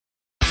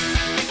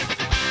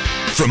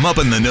From up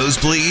in the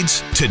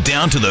nosebleeds to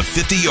down to the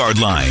 50-yard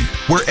line,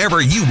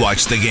 wherever you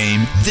watch the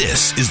game,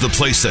 this is the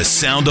place to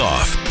sound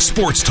off.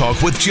 Sports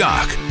Talk with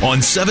Jock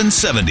on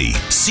 770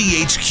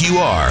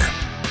 CHQR.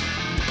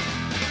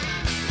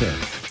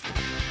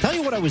 Tell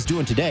you what I was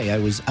doing today. I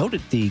was out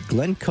at the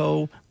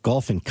Glencoe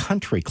Golf and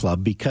Country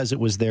Club because it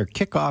was their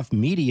kickoff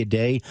media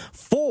day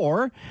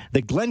for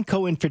the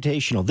Glencoe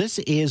Invitational. This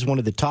is one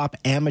of the top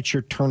amateur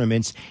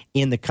tournaments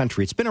in the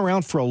country. It's been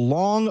around for a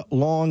long,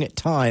 long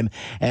time.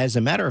 As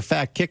a matter of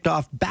fact, kicked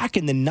off back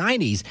in the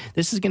 90s.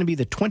 This is going to be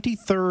the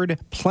 23rd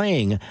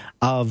playing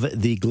of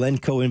the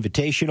Glencoe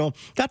Invitational.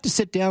 Got to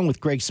sit down with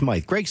Greg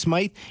Smythe. Greg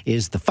Smythe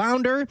is the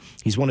founder.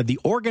 He's one of the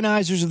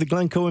organizers of the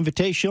Glencoe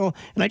Invitational,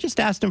 and I just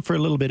asked him for a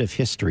little bit of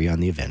history on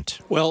the event.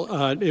 Well,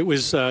 it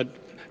was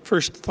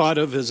first thought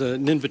of as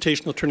an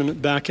invitational tournament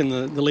back in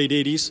the late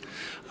 80s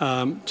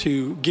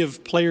to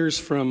give players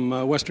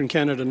from Western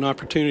Canada an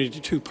opportunity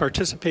to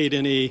participate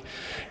in a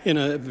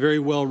very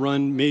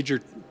well-run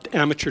major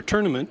amateur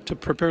tournament to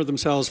prepare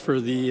themselves for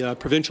the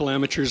provincial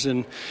amateurs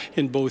in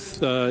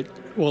both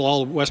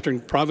all Western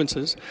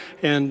provinces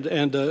and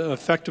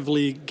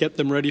effectively get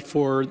them ready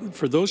for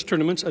those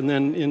tournaments and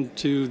then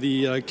into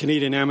the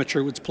Canadian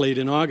Amateur, which played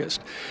in August.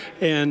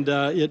 And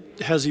it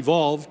has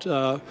evolved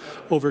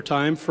over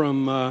time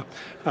from a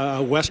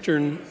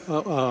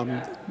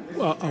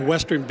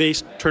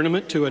Western-based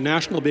tournament to a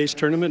national-based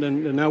tournament,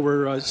 and now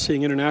we're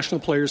seeing international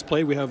players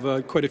play. We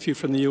have quite a few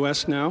from the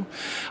U.S. now.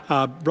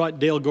 Brought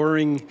Dale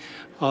Goring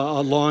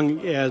along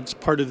as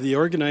part of the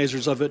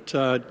organizers of it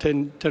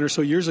 10 or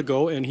so years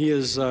ago, and he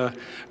has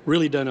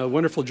really done a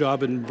wonderful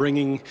job in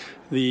bringing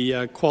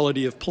the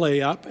quality of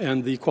play up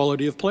and the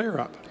quality of player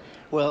up.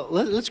 Well,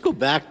 let's go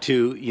back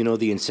to,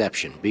 the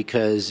inception,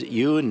 because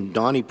you and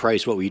Donnie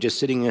Price, what were you just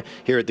sitting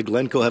here at the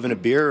Glencoe having a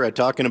beer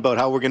talking about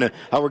how we're going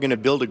to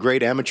build a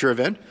great amateur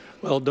event?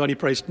 Well, Donnie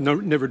Price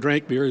never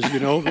drank beer, as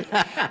you know.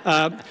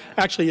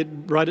 Actually,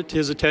 it brought it to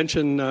his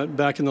attention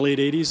back in the late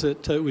 80s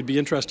that it would be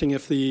interesting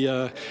if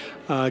the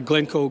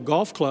Glencoe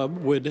Golf Club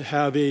would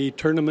have a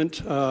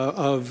tournament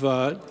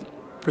of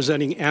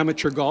presenting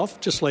amateur golf,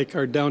 just like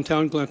our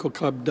downtown Glencoe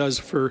Club does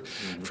for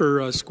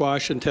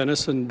squash and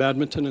tennis and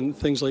badminton and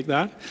things like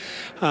that.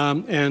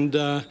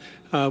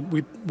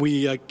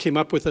 We came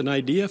up with an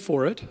idea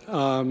for it,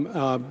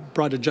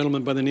 brought a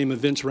gentleman by the name of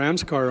Vince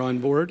Ramskar on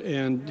board,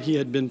 and he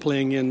had been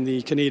playing in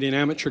the Canadian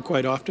Amateur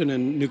quite often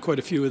and knew quite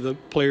a few of the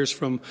players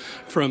from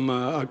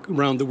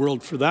around the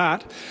world for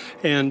that.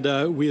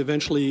 And we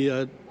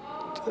eventually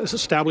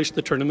established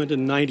the tournament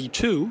in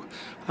 '92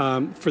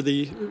 for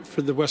the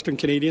Western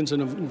Canadians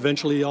and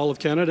eventually all of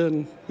Canada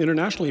and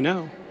internationally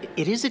now.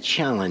 It is a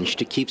challenge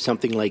to keep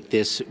something like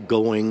this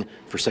going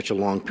for such a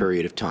long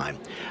period of time.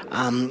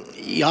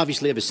 You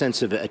obviously have a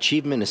sense of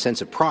achievement, a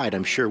sense of pride,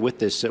 I'm sure, with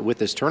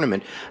this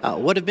tournament.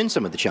 What have been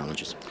some of the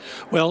challenges?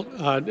 Well,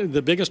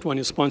 the biggest one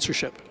is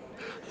sponsorship.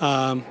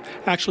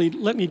 Actually,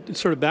 let me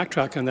sort of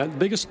backtrack on that. The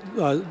biggest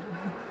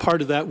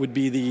part of that would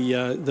be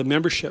the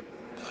membership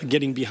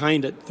getting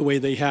behind it the way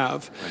they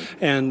have,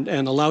 and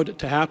allowed it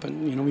to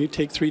happen. We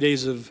take 3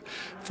 days of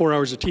 4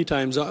 hours of tee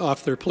times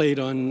off their plate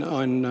on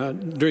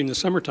during the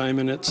summertime,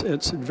 and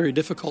it's very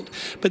difficult.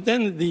 But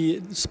then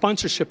the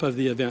sponsorship of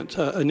the event.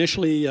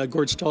 Initially,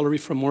 Gord Stollery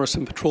from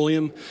Morrison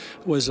Petroleum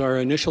was our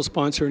initial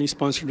sponsor, and he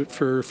sponsored it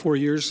for 4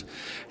 years,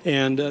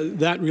 and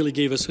that really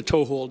gave us a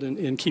toehold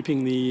in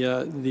keeping the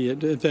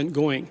event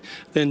going.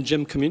 Then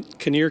Jim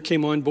Kinnear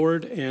came on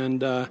board,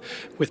 and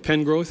with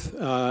Pengrowth,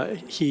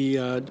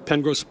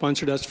 Pengrowth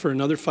sponsored us for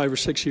another 5 or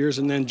 6 years,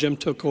 and then Jim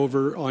took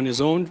over on his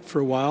own for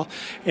a while,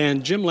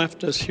 and Jim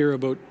left us here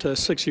about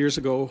 6 years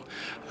ago,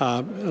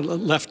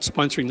 left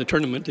sponsoring the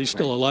tournament. He's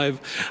still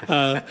alive,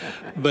 and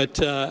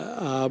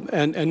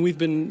we've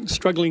been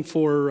struggling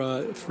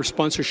for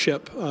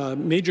sponsorship,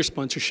 major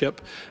sponsorship,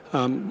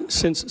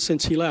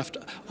 since he left.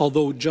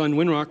 Although John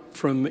Winrock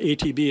from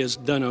ATB has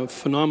done a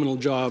phenomenal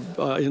job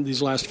in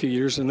these last few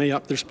years, and they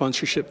upped their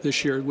sponsorship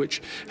this year,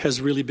 which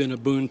has really been a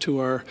boon to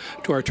our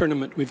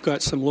tournament. We've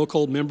got some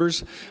local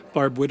members,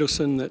 Barb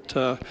Widowson, that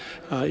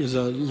is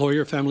a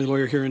lawyer, family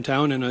lawyer here in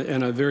town,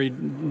 and a very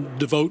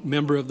devout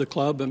member of the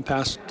club and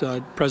past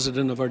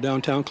president of our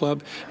downtown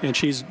club, and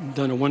she's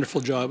done a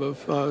wonderful job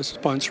of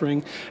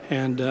sponsoring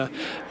and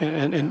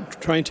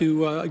trying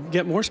to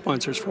get more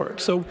sponsors for it.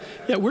 So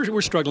yeah,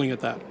 we're struggling at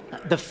that.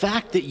 The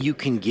fact that you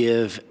can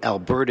give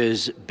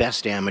Alberta's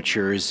best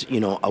amateurs,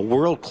 a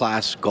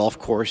world-class golf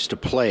course to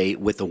play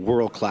with a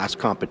world-class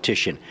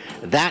competition,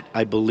 that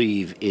I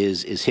believe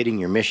is hitting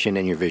your mission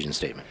and your vision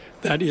statement.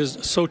 That is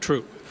so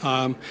true.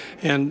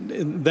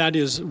 And that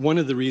is one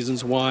of the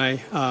reasons why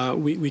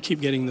we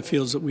keep getting the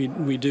fields that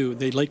we do.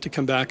 They'd like to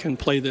come back and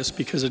play this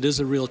because it is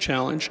a real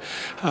challenge.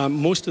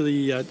 Most of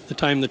the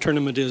time the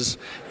tournament is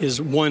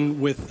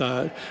won with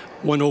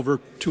 1 over,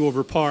 2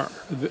 over par.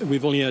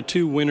 We've only had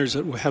 2 winners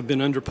that have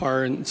been under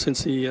par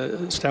since the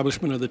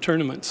establishment of the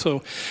tournament.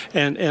 So,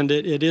 and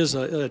it is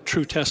a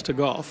true test of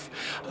golf.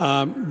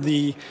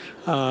 The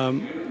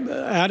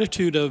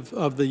attitude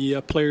of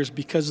the players,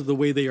 because of the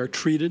way they are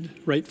treated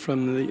right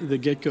from the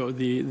get-go,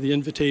 the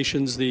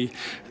invitations, the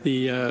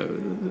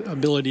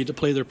ability to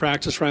play their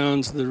practice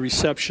rounds, the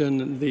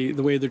reception, the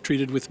way they're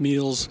treated with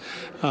meals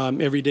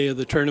every day of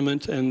the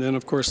tournament, and then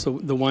of course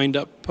the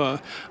wind-up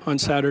on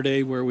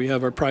Saturday where we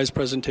have our prize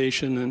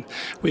presentation.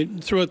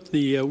 And throughout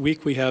the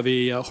week we have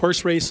a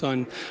horse race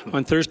on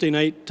Thursday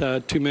night,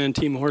 2-man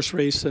team horse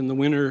race, and the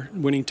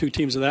winning 2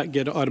 teams of that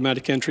get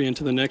automatic entry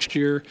into the next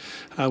year.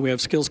 We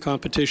have skills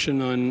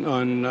competition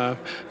on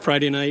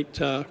Friday night,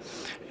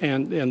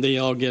 and they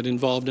all get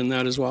involved in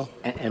that as well.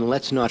 And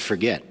let's not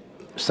forget,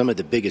 some of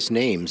the biggest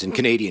names in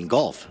Canadian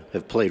golf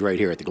have played right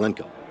here at the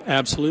Glencoe.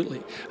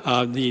 Absolutely.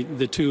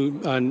 The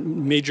 2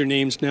 major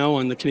names now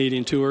on the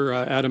Canadian Tour,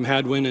 Adam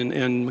Hadwin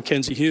and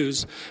Mackenzie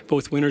Hughes,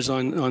 both winners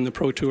on the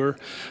Pro Tour,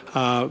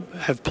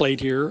 have played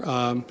here.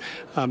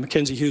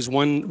 Mackenzie Hughes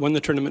won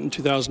the tournament in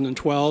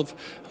 2012.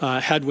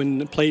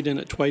 Hadwin played in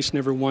it twice,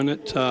 never won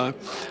it.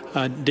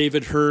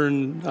 David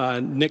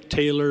Hearn, Nick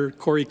Taylor,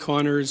 Corey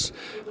Connors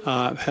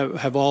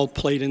have all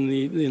played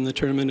in the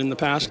tournament in the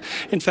past.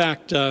 In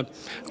fact,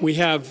 we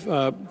have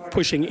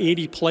pushing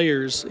 80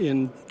 players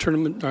in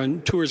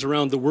tours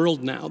around the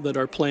world now that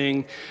are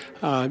playing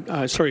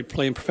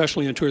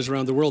professionally on tours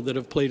around the world that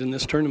have played in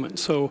this tournament.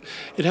 So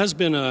it has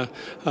been a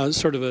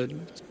sort of a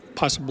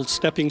possible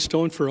stepping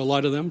stone for a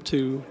lot of them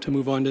to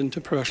move on into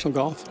professional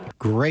golf.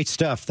 Great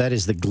stuff. That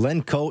is the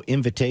Glencoe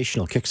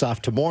Invitational. Kicks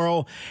off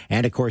tomorrow,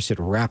 and of course it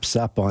wraps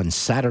up on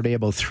Saturday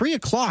about 3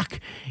 o'clock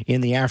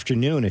in the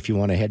afternoon if you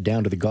want to head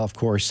down to the golf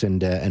course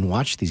and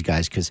watch these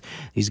guys, because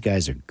these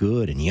guys are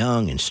good and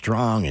young and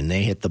strong, and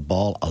they hit the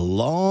ball a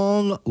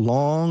long,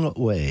 long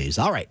ways.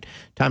 All right,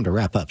 time to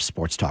wrap up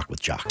Sports Talk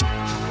with Jock.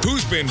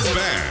 Who's been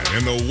bad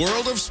in the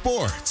world of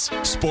sports?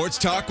 Sports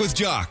Talk with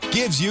Jock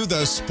gives you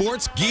the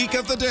sports geek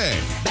of the day.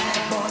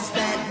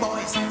 Bad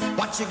boys,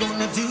 what you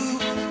gonna do?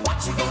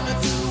 What you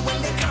gonna do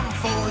when they come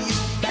for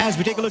you? As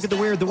we take a look at the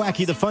weird, the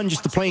wacky, the fun,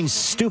 just the plain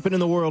stupid in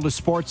the world of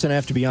sports, and I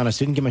have to be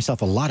honest, I didn't give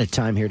myself a lot of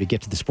time here to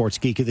get to the sports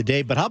geek of the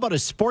day, but how about a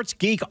sports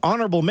geek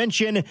honorable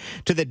mention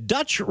to the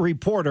Dutch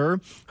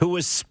reporter who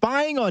was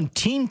spying on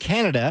Team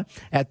Canada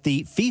at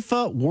the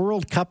FIFA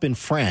World Cup in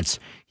France.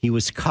 He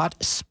was caught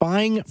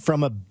spying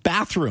from a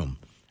bathroom.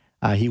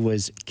 He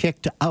was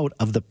kicked out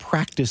of the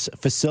practice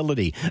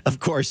facility. Of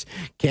course,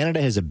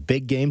 Canada has a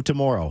big game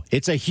tomorrow.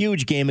 It's a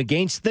huge game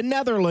against the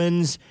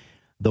Netherlands.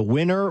 The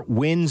winner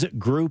wins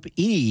Group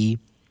E,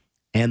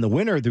 and the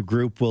winner of the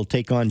group will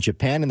take on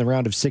Japan in the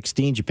round of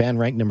 16. Japan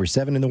ranked number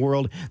 7 in the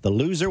world. The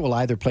loser will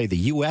either play the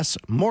U.S.,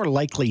 more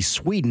likely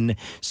Sweden.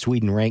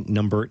 Sweden ranked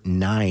number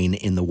 9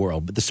 in the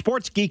world. But the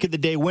Sports Geek of the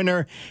Day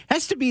winner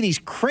has to be these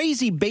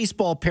crazy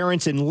baseball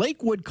parents in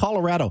Lakewood,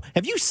 Colorado.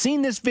 Have you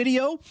seen this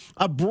video?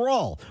 A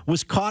brawl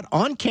was caught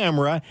on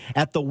camera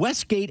at the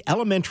Westgate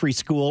Elementary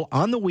School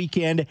on the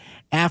weekend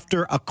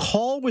after a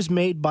call was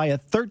made by a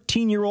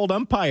 13-year-old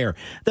umpire.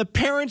 The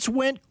parents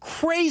went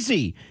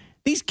crazy.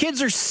 These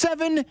kids are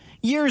 7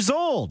 years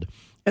old,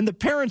 and the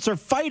parents are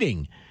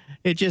fighting.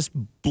 It just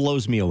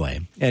blows me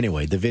away.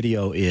 Anyway, the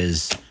video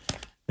is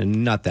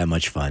not that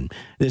much fun.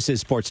 This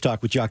is Sports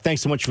Talk with Jock.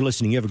 Thanks so much for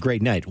listening. You have a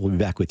great night. We'll be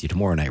back with you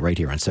tomorrow night right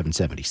here on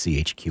 770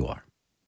 CHQR.